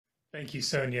Thank you,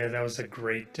 Sonia. That was a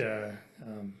great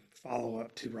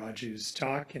follow-up to Raju's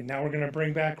talk. And now we're going to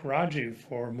bring back Raju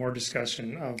for more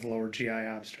discussion of lower GI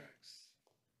abstracts.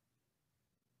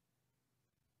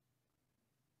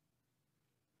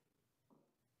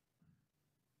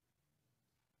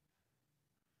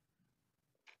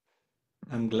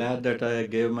 I'm glad that I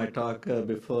gave my talk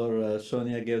before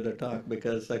Sonia gave the talk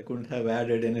because I couldn't have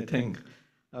added anything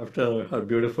after her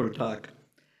beautiful talk.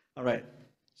 All right.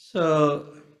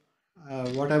 So,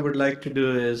 what I would like to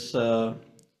do is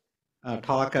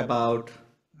talk about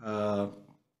uh,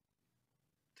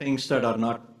 things that are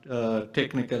not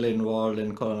technically involved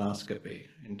in colonoscopy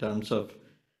in terms of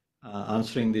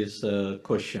answering these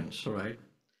questions, right?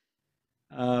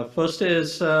 First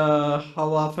is how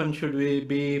often should we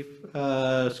be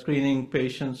screening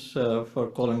patients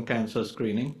for colon cancer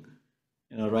screening?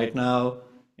 Right now,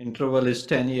 interval is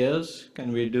 10 years.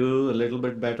 Can we do a little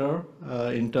bit better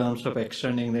in terms of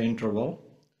extending the interval?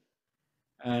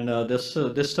 And this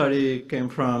study came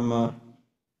from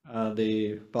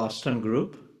the Boston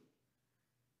group.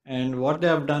 And what they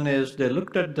have done is they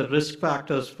looked at the risk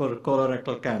factors for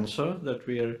colorectal cancer that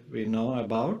we know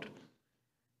about.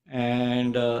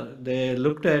 And they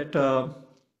looked at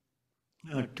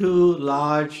two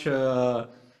large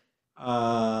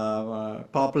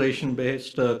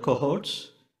population-based cohorts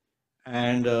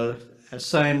and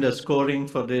assigned a scoring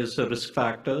for these risk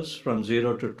factors from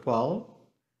 0 to 12.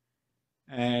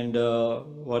 And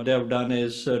what they have done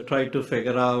is try to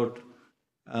figure out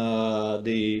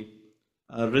the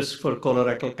risk for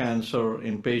colorectal cancer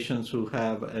in patients who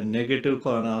have a negative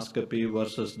colonoscopy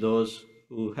versus those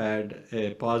who had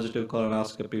a positive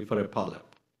colonoscopy for a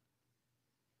polyp.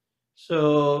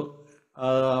 So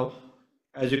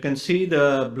as you can see,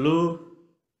 the blue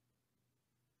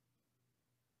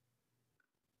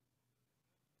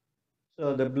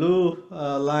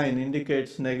line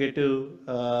indicates negative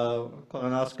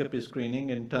colonoscopy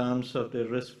screening in terms of the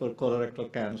risk for colorectal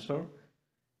cancer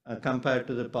compared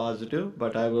to the positive,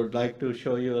 but I would like to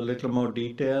show you a little more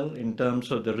detail in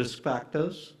terms of the risk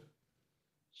factors.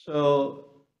 So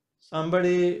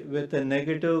somebody with a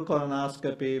negative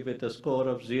colonoscopy with a score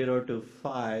of 0 to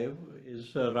 5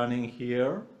 is running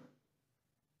here,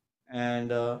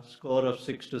 and score of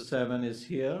 6 to 7 is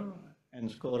here,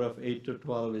 and score of 8 to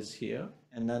 12 is here.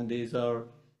 And then these are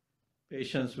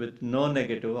patients with no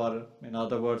negative, or in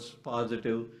other words,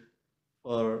 positive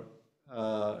for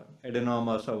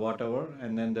adenomas or whatever,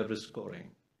 and then the risk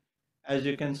scoring. As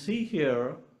you can see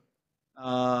here,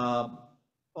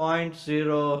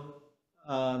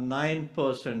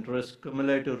 0.09% risk,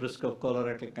 cumulative risk of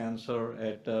colorectal cancer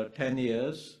at 10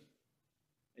 years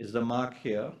is the mark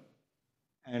here.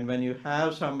 And when you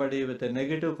have somebody with a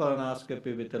negative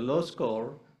colonoscopy with a low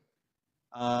score,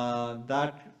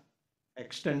 that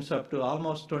extends up to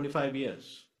almost 25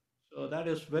 years. So that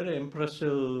is very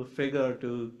impressive figure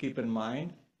to keep in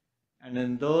mind. And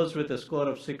in those with a score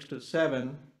of 6 to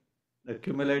 7, the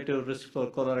cumulative risk for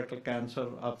colorectal cancer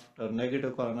after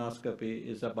negative colonoscopy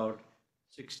is about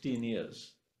 16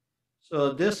 years.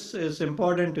 So this is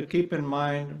important to keep in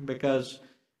mind because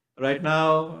right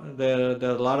now there are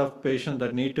a lot of patients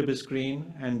that need to be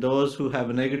screened, and those who have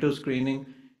negative screening,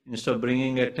 instead of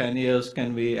bringing at 10 years,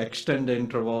 can we extend the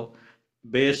interval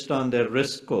based on their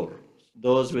risk score?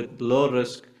 Those with low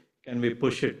risk, can we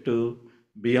push it to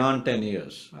beyond 10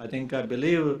 years? I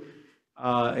believe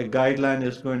a guideline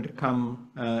is going to come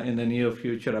in the near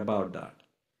future about that.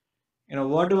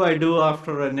 What do I do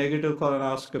after a negative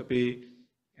colonoscopy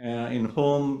in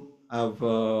home? I've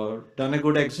done a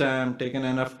good exam, taken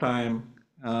enough time,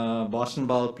 Boston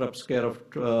Bowel Prep scale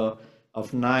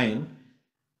of 9.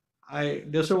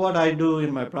 This is what I do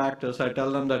in my practice. I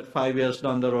tell them that 5 years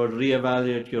down the road,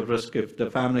 reevaluate your risk if the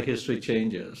family history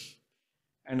changes.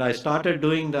 And I started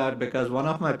doing that because one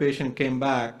of my patients came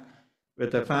back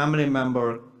with a family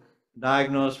member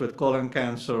diagnosed with colon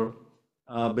cancer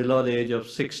below the age of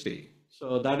 60.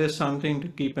 So that is something to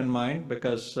keep in mind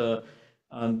because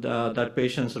that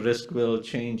patient's risk will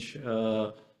change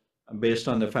based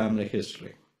on the family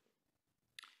history.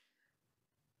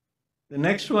 The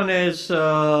next one is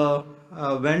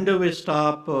when do we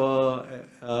stop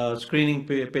screening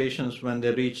patients when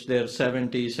they reach their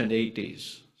 70s and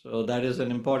 80s? So that is an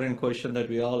important question that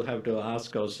we all have to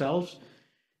ask ourselves.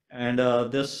 And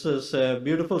this is a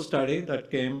beautiful study that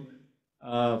came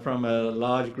from a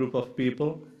large group of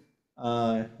people,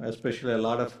 especially a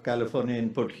lot of California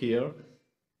input here.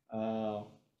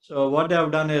 So what they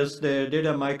have done is they did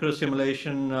a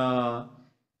microsimulation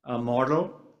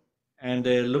model, and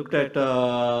they looked at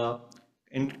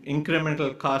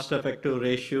incremental cost-effective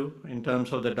ratio in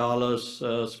terms of the dollars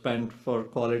spent for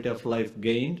quality of life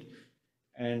gained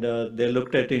And they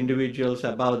looked at individuals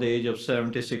above the age of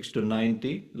 76 to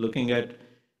 90, looking at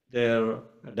their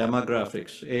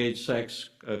demographics, age, sex,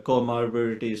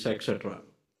 comorbidities, etc.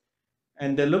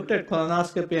 And they looked at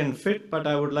colonoscopy and FIT, but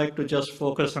I would like to just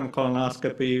focus on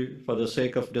colonoscopy for the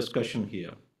sake of discussion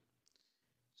here.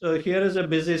 So here is a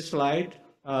busy slide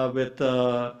with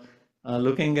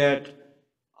looking at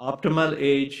optimal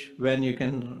age when you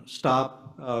can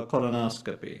stop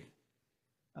colonoscopy.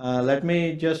 Let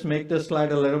me just make this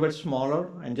slide a little bit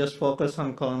smaller and just focus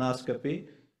on colonoscopy.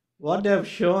 What they have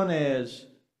shown is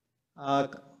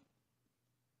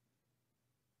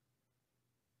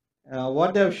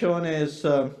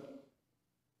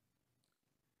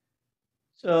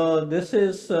so this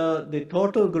is the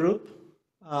total group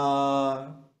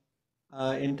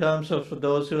in terms of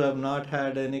those who have not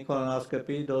had any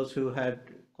colonoscopy, those who had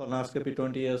colonoscopy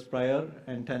 20 years prior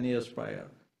and 10 years prior.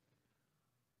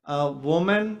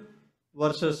 Women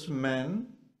versus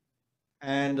men,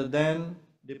 and then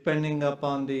depending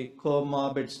upon the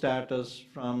comorbid status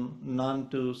from none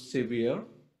to severe,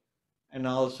 and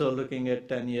also looking at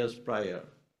 10 years prior.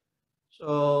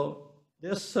 So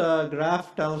this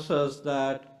graph tells us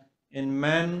that in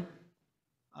men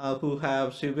who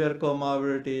have severe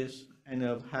comorbidities and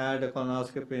have had a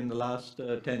colonoscopy in the last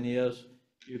 10 years,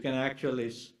 you can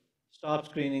actually stop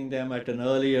screening them at an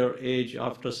earlier age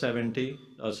after 70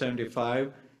 or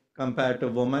 75 compared to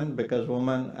women, because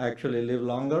women actually live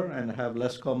longer and have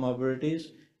less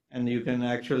comorbidities, and you can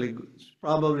actually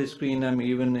probably screen them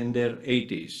even in their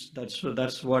 80s.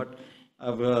 That's what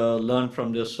I've learned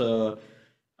from this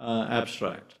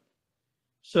abstract.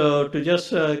 So to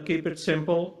just keep it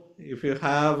simple, if you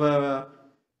have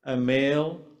a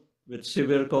male with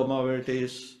severe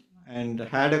comorbidities and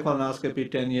had a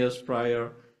colonoscopy 10 years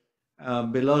prior,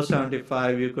 below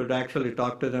 75, you could actually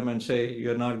talk to them and say,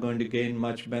 you're not going to gain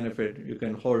much benefit. You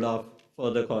can hold off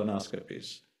further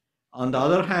colonoscopies. On the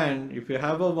other hand, if you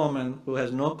have a woman who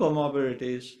has no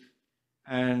comorbidities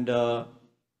and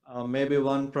maybe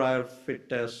one prior FIT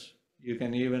test, you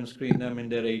can even screen them in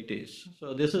their 80s.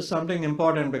 So this is something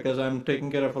important because I'm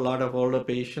taking care of a lot of older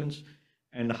patients,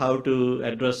 and how to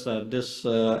address that. This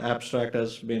abstract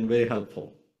has been very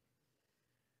helpful.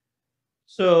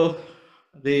 So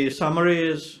the summary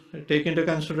is take into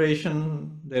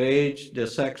consideration their age, their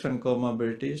sex, and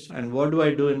comorbidities. And what do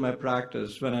I do in my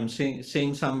practice when I'm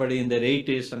seeing somebody in their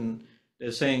 80s and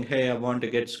they're saying, hey, I want to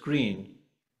get screened?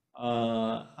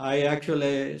 I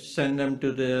actually send them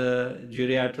to the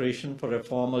geriatrician for a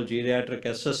formal geriatric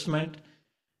assessment.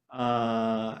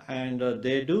 And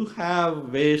they do have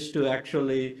ways to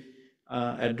actually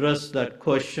address that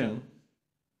question,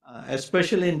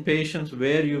 especially in patients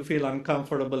where you feel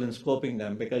uncomfortable in scoping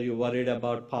them because you're worried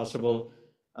about possible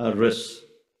risks.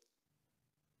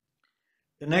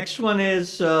 The next one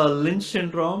is Lynch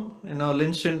syndrome.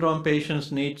 Lynch syndrome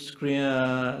patients need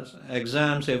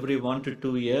exams every 1 to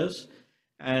 2 years.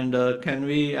 And can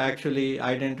we actually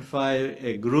identify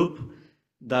a group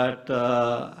that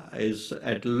is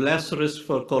at less risk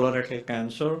for colorectal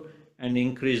cancer and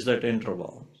increase that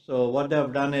interval? So what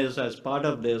they've done is, as part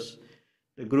of this,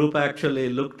 the group actually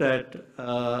looked at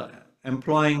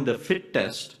employing the FIT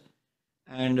test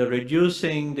and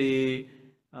reducing the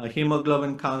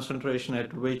hemoglobin concentration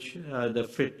at which the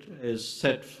FIT is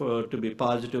set to be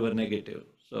positive or negative.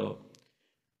 So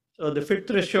the FIT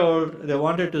threshold, they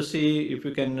wanted to see if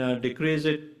you can decrease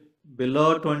it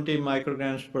below 20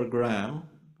 micrograms per gram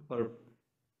for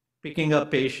picking up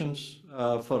patients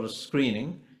for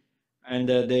screening. And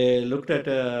they looked at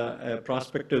a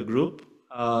prospective group.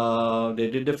 They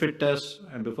did the FIT test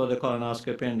and before the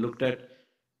colonoscopy and looked at,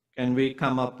 can we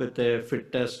come up with a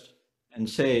FIT test and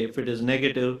say if it is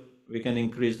negative, we can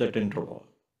increase that interval.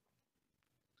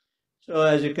 So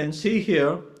as you can see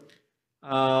here,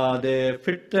 the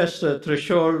FIT test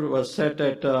threshold was set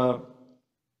at 20,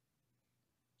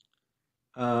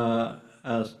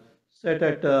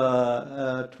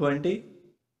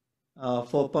 uh,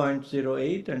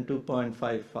 4.08 and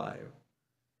 2.55.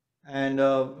 And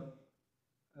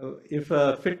if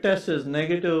a FIT test is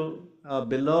negative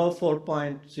below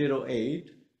 4.08,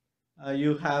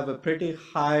 you have a pretty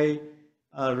high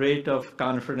rate of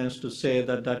confidence to say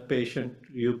that that patient,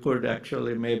 you could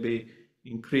actually maybe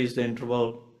increase the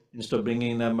interval instead of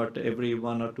bringing them at every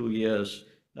 1 or 2 years.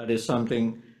 That is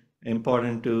something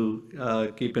important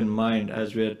to keep in mind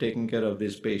as we are taking care of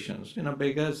these patients.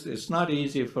 Because it's not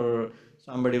easy for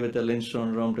somebody with a Lynch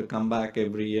syndrome to come back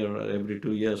every year or every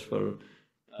 2 years for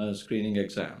screening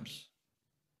exams.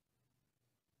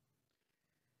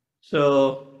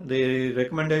 So the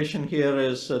recommendation here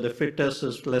is the FIT test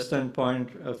is less than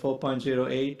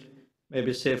 4.08.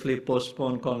 maybe safely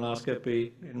postpone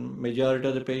colonoscopy in majority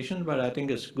of the patients, but I think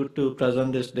it's good to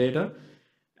present this data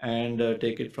and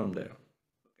take it from there.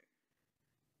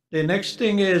 The next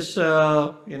thing is,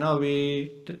 once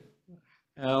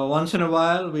in a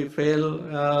while we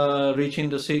fail reaching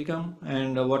the cecum,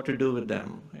 and what to do with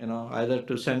them. Either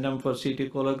to send them for CT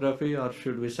colography or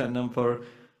should we send them for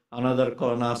another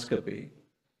colonoscopy.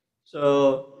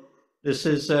 So this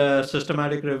is a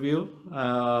systematic review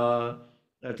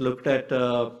that looked at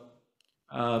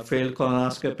failed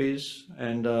colonoscopies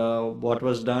and what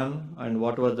was done and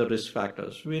what were the risk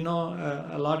factors. We know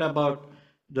a lot about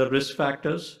the risk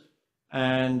factors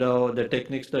and the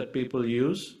techniques that people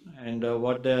use, and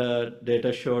what the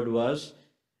data showed was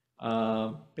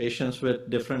patients with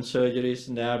different surgeries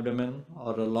in the abdomen,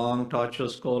 or a long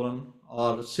tortuous colon,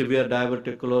 or severe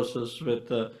diverticulosis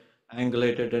with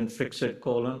angulated and fixed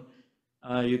colon,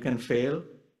 you can fail.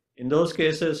 In those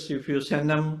cases, if you send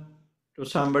them to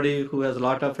somebody who has a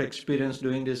lot of experience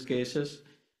doing these cases,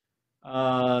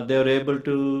 they're able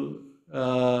to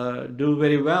do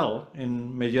very well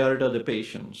in majority of the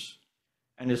patients.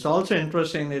 And it's also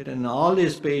interesting that in all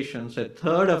these patients, a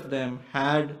third of them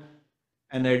had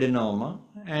an adenoma,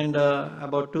 and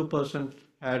about 2%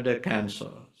 had a cancer.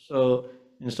 So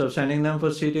instead of sending them for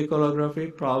CT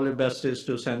colography, probably best is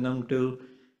to send them to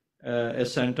a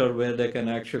center where they can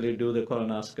actually do the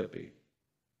colonoscopy.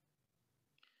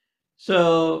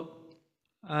 So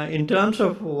in terms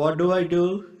of what do I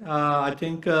do, I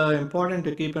think important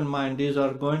to keep in mind, these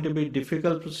are going to be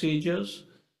difficult procedures.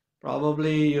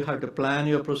 Probably you have to plan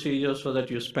your procedure so that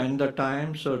you spend the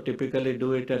time. So typically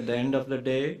do it at the end of the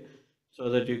day so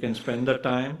that you can spend the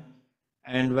time.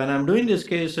 And when I'm doing these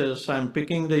cases, I'm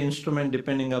picking the instrument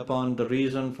depending upon the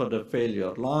reason for the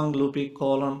failure. Long loopy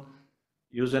colon,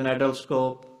 use an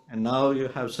endoscope, and now you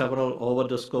have several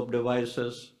over-the-scope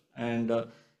devices. And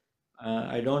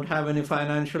I don't have any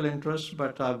financial interest,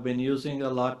 but I've been using a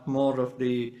lot more of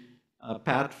the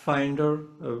Pathfinder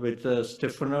with a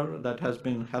stiffener that has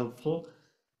been helpful.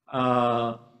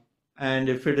 And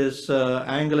if it is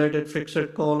angulated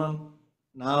fixed colon,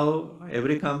 now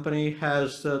every company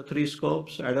has 3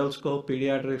 scopes: adult scope,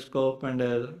 pediatric scope, and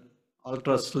a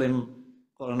ultra slim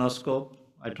colonoscope.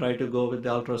 I try to go with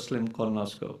the ultra slim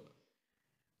colonoscope.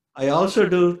 I also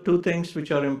do 2 things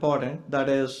which are important. That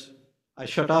is, I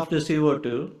shut off the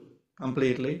CO2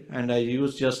 completely, and I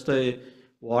use just the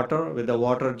water with the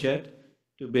water jet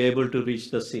to be able to reach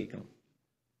the cecum.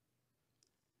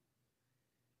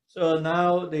 So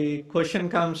now the question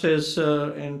comes is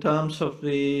in terms of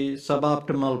the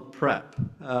suboptimal prep,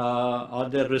 are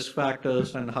there risk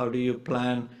factors, and how do you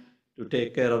plan to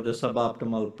take care of the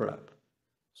suboptimal prep?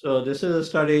 So this is a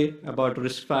study about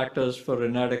risk factors for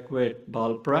inadequate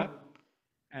bowel prep,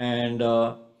 and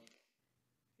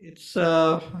it's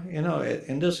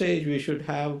in this age we should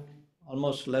have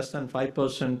almost less than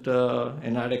 5%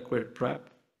 inadequate prep,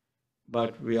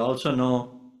 but we also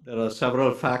know there are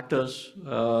several factors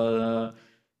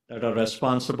that are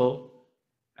responsible.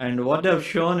 And what they've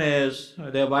shown is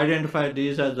they've identified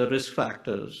these as the risk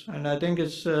factors. And I think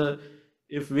it's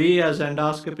if we as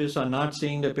endoscopists are not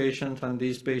seeing the patients and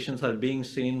these patients are being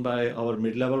seen by our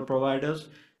mid-level providers,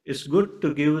 it's good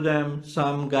to give them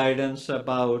some guidance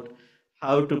about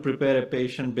how to prepare a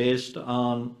patient based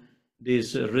on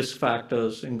these risk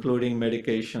factors, including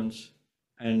medications,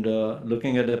 and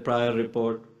looking at the prior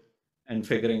report and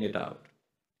figuring it out.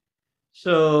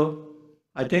 So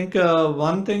I think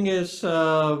one thing is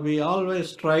we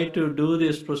always try to do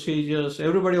these procedures.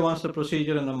 Everybody wants the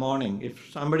procedure in the morning.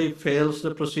 If somebody fails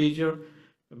the procedure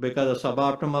because of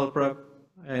suboptimal prep,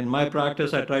 in my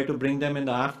practice, I try to bring them in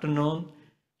the afternoon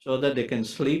so that they can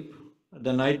sleep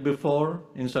the night before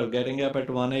instead of getting up at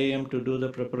 1 a.m. to do the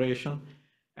preparation.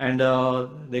 And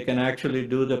they can actually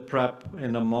do the prep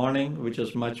in the morning, which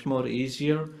is much more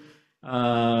easier.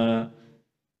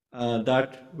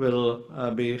 That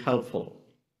will be helpful.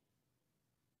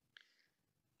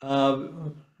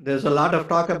 There's a lot of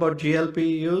talk about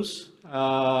GLP use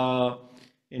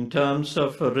in terms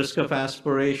of risk of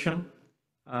aspiration.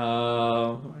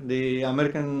 The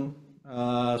American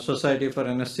Society for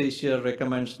Anesthesia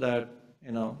recommends that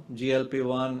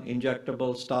GLP-1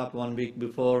 injectable start 1 week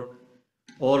before,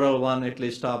 oral one at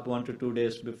least stop 1 to 2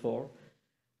 days before.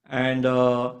 And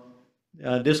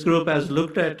this group has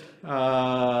looked at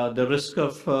the risk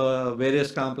of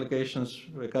various complications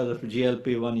because of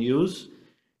GLP-1 use.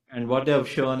 And what they have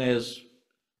shown is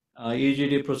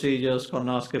EGD procedures,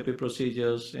 colonoscopy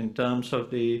procedures in terms of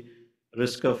the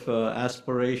risk of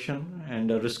aspiration and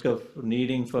the risk of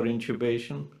needing for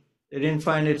intubation. They didn't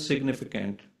find it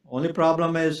significant. Only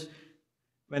problem is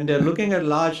when they're looking at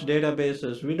large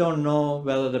databases, we don't know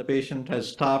whether the patient has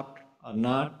stopped or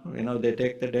not. They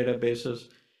take the databases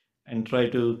and try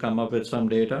to come up with some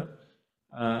data.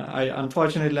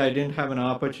 Unfortunately, I didn't have an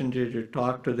opportunity to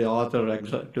talk to the author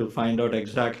to find out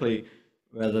exactly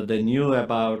whether they knew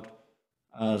about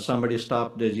somebody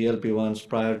stopped the GLP-1s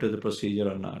prior to the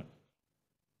procedure or not.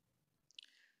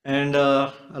 And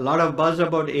a lot of buzz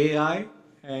about AI.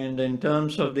 And in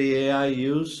terms of the AI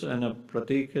use, and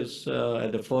Pratik is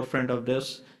at the forefront of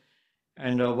this.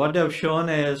 And what they've shown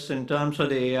is, in terms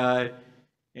of the AI,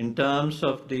 in terms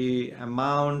of the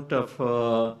amount of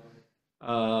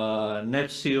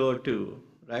net CO2,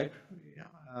 right?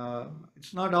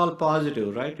 It's not all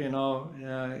positive, right?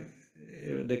 The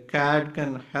CAD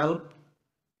can help,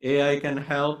 AI can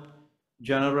help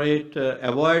generate,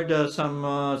 avoid some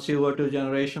CO2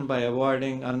 generation by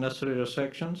avoiding unnecessary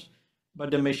resections, but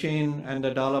the machine and the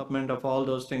development of all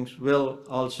those things will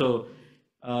also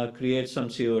create some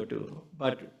CO2.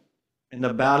 But in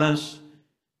the balance,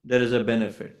 there is a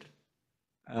benefit.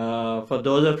 For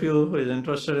those of you who is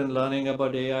interested in learning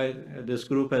about AI, this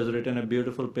group has written a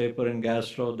beautiful paper in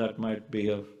Gastro that might be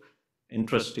of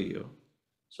interest to you.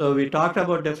 So we talked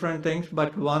about different things,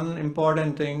 but one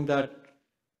important thing that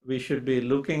we should be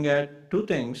looking at, two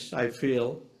things I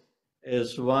feel,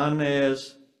 is one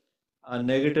is a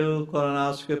negative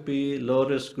colonoscopy, low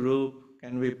risk group.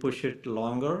 Can we push it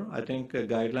longer? I think a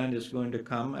guideline is going to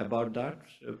come about that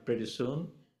pretty soon.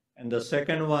 And the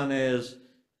second one is,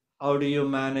 how do you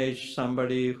manage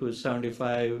somebody who's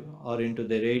 75 or into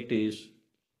their 80s,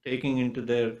 taking into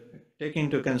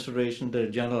consideration their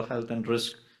general health and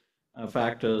risk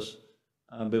factors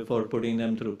before putting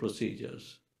them through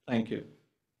procedures? Thank you.